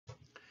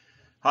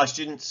Hi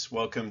students,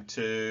 welcome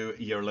to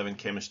Year 11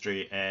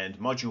 Chemistry and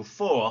Module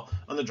 4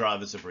 on the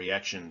drivers of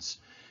reactions.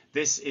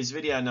 This is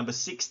video number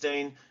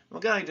 16. We're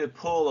going to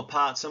pull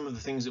apart some of the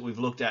things that we've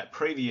looked at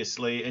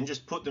previously and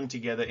just put them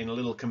together in a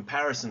little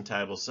comparison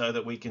table so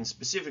that we can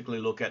specifically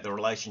look at the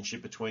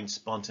relationship between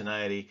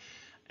spontaneity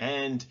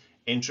and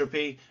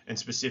entropy, and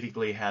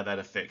specifically how that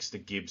affects the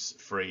Gibbs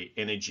free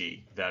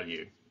energy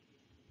value.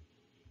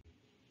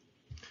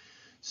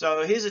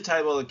 So here's a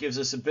table that gives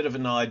us a bit of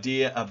an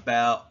idea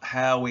about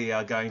how we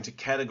are going to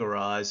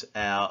categorize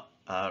our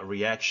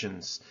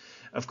reactions.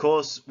 Of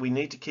course, we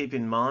need to keep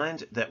in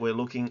mind that we're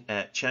looking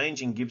at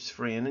change in Gibbs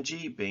free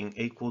energy being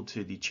equal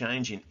to the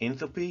change in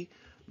enthalpy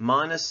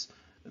minus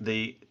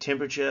the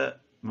temperature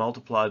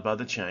multiplied by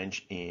the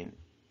change in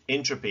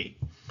entropy.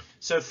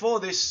 So for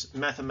this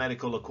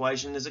mathematical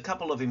equation, there's a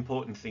couple of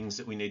important things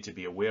that we need to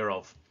be aware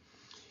of.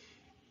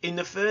 In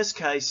the first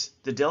case,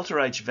 the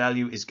delta H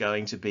value is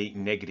going to be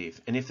negative.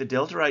 And if the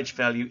delta H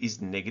value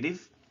is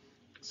negative,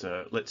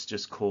 so let's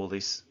just call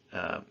this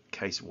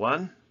case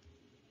 1,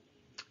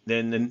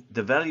 then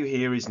the value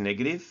here is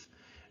negative,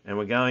 and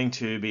we're going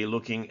to be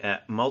looking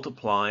at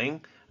multiplying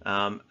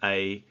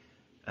a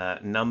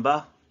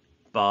number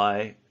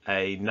by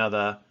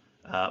another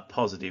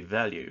positive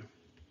value.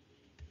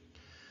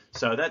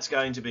 So that's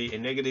going to be a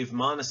negative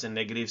minus a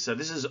negative, so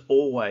this is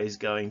always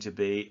going to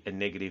be a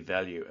negative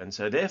value. And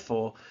so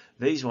therefore,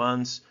 these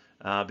ones,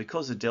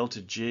 because the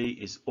delta G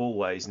is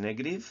always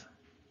negative,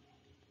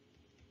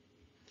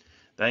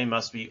 they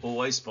must be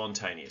always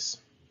spontaneous.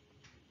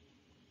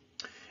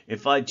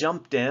 If I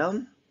jump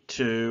down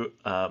to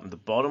the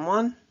bottom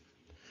one,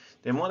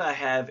 then what I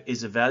have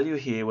is a value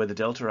here where the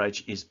delta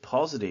H is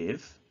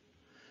positive,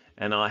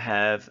 and I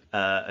have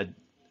a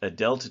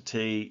delta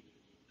T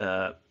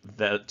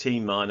T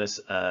minus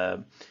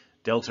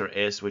delta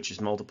S, which is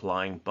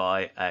multiplying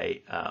by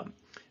a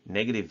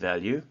negative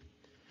value,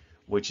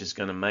 which is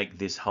going to make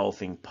this whole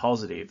thing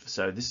positive.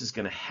 So this is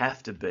going to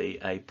have to be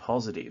a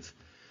positive.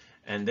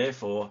 And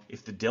therefore,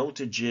 if the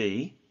delta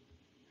G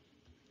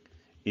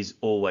is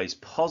always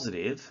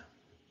positive,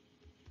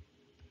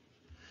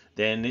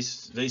 then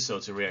these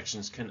sorts of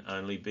reactions can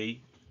only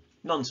be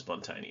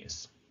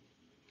non-spontaneous.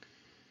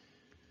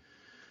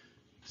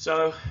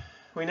 So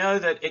we know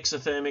that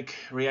exothermic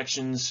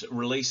reactions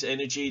release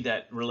energy.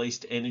 That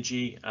released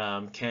energy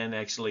can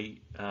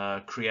actually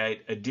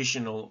create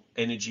additional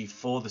energy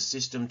for the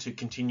system to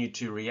continue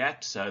to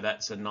react. So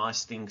that's a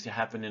nice thing to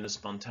happen in a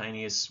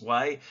spontaneous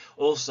way.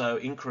 Also,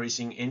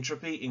 increasing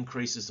entropy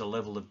increases the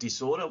level of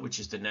disorder, which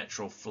is the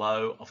natural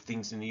flow of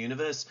things in the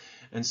universe.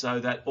 And so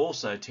that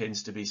also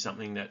tends to be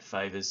something that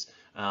favors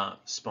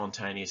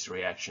spontaneous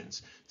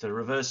reactions. So the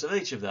reverse of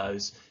each of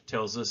those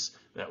tells us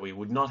that we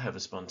would not have a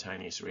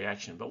spontaneous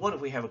reaction. But what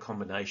if we have a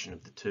combination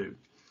of the two?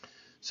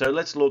 So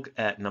let's look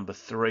at number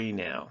 3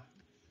 now.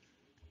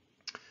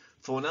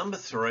 For number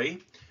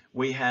 3,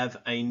 we have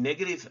a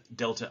negative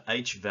delta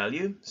H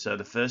value. So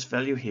the first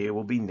value here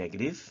will be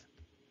negative.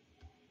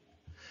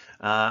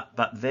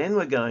 But then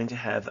we're going to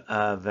have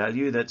a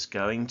value that's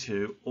going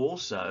to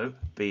also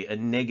be a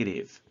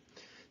negative.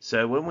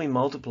 So when we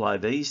multiply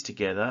these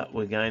together,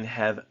 we're going to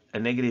have a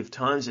negative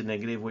times a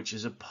negative, which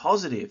is a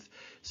positive.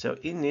 So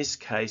in this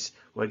case,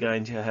 we're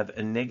going to have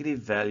a negative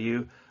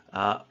value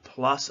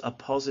plus a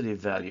positive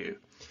value.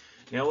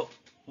 Now,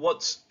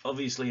 what's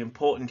obviously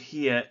important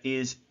here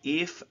is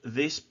if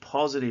this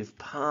positive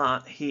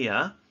part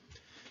here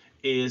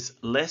is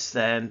less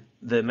than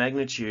the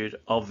magnitude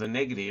of the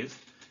negative,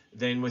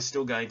 then we're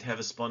still going to have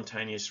a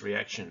spontaneous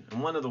reaction.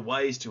 And one of the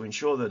ways to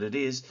ensure that it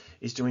is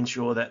to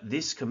ensure that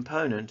this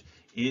component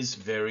is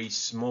very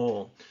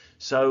small.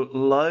 So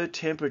low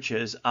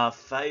temperatures are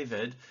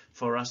favored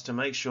for us to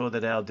make sure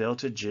that our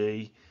delta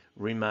G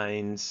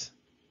remains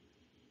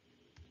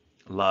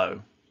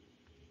low,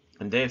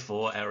 and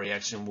therefore our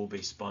reaction will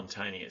be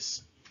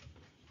spontaneous.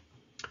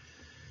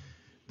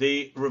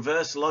 The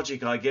reverse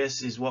logic, I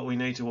guess, is what we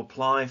need to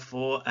apply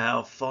for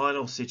our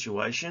final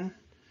situation.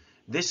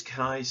 This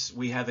case,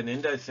 we have an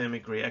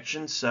endothermic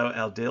reaction, so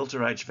our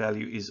delta H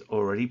value is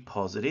already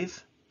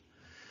positive.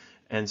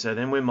 And so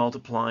then we're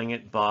multiplying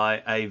it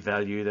by a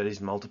value that is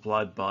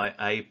multiplied by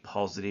a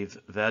positive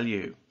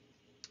value.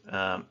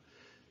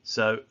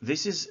 So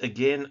this is,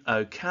 again,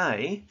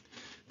 okay,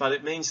 but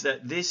it means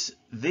that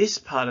this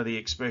part of the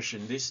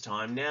expression this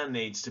time now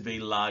needs to be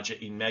larger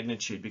in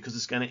magnitude, because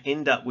it's going to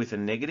end up with a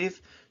negative.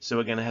 So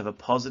we're going to have a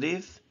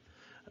positive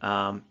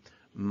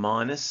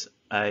minus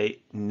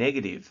a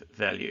negative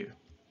value.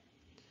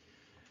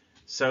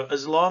 So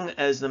as long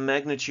as the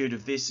magnitude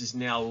of this is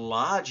now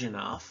large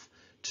enough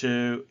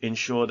to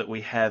ensure that we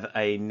have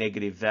a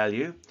negative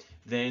value,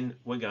 then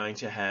we're going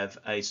to have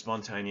a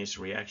spontaneous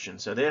reaction.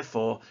 So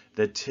therefore,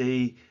 the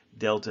T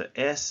delta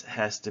S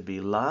has to be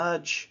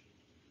large,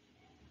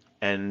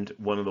 and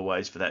one of the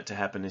ways for that to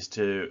happen is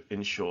to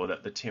ensure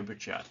that the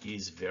temperature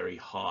is very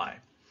high.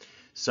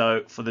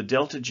 So for the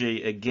delta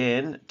G,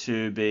 again,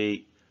 to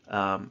be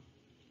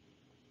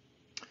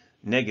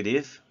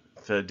negative,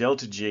 for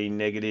delta G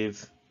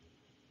negative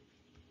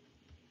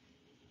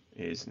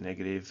is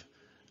negative,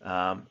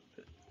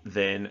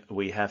 then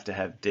we have to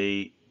have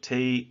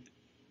dt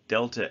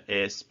delta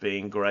S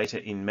being greater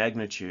in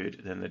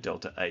magnitude than the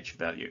delta H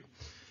value.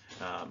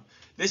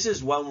 This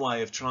is one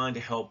way of trying to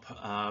help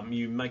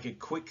you make a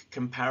quick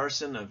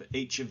comparison of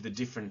each of the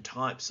different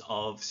types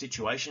of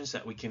situations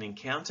that we can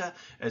encounter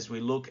as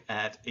we look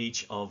at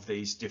each of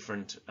these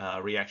different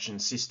reaction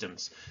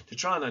systems to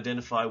try and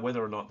identify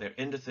whether or not they're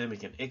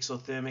endothermic and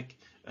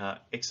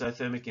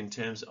exothermic in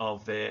terms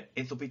of their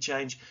enthalpy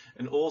change,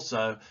 and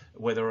also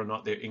whether or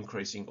not they're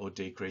increasing or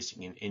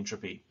decreasing in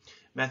entropy.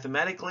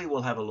 Mathematically,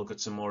 we'll have a look at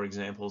some more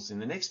examples in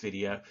the next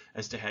video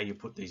as to how you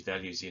put these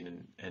values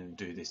in and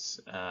do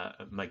this,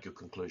 make your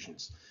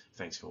conclusions.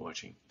 Thanks for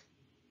watching.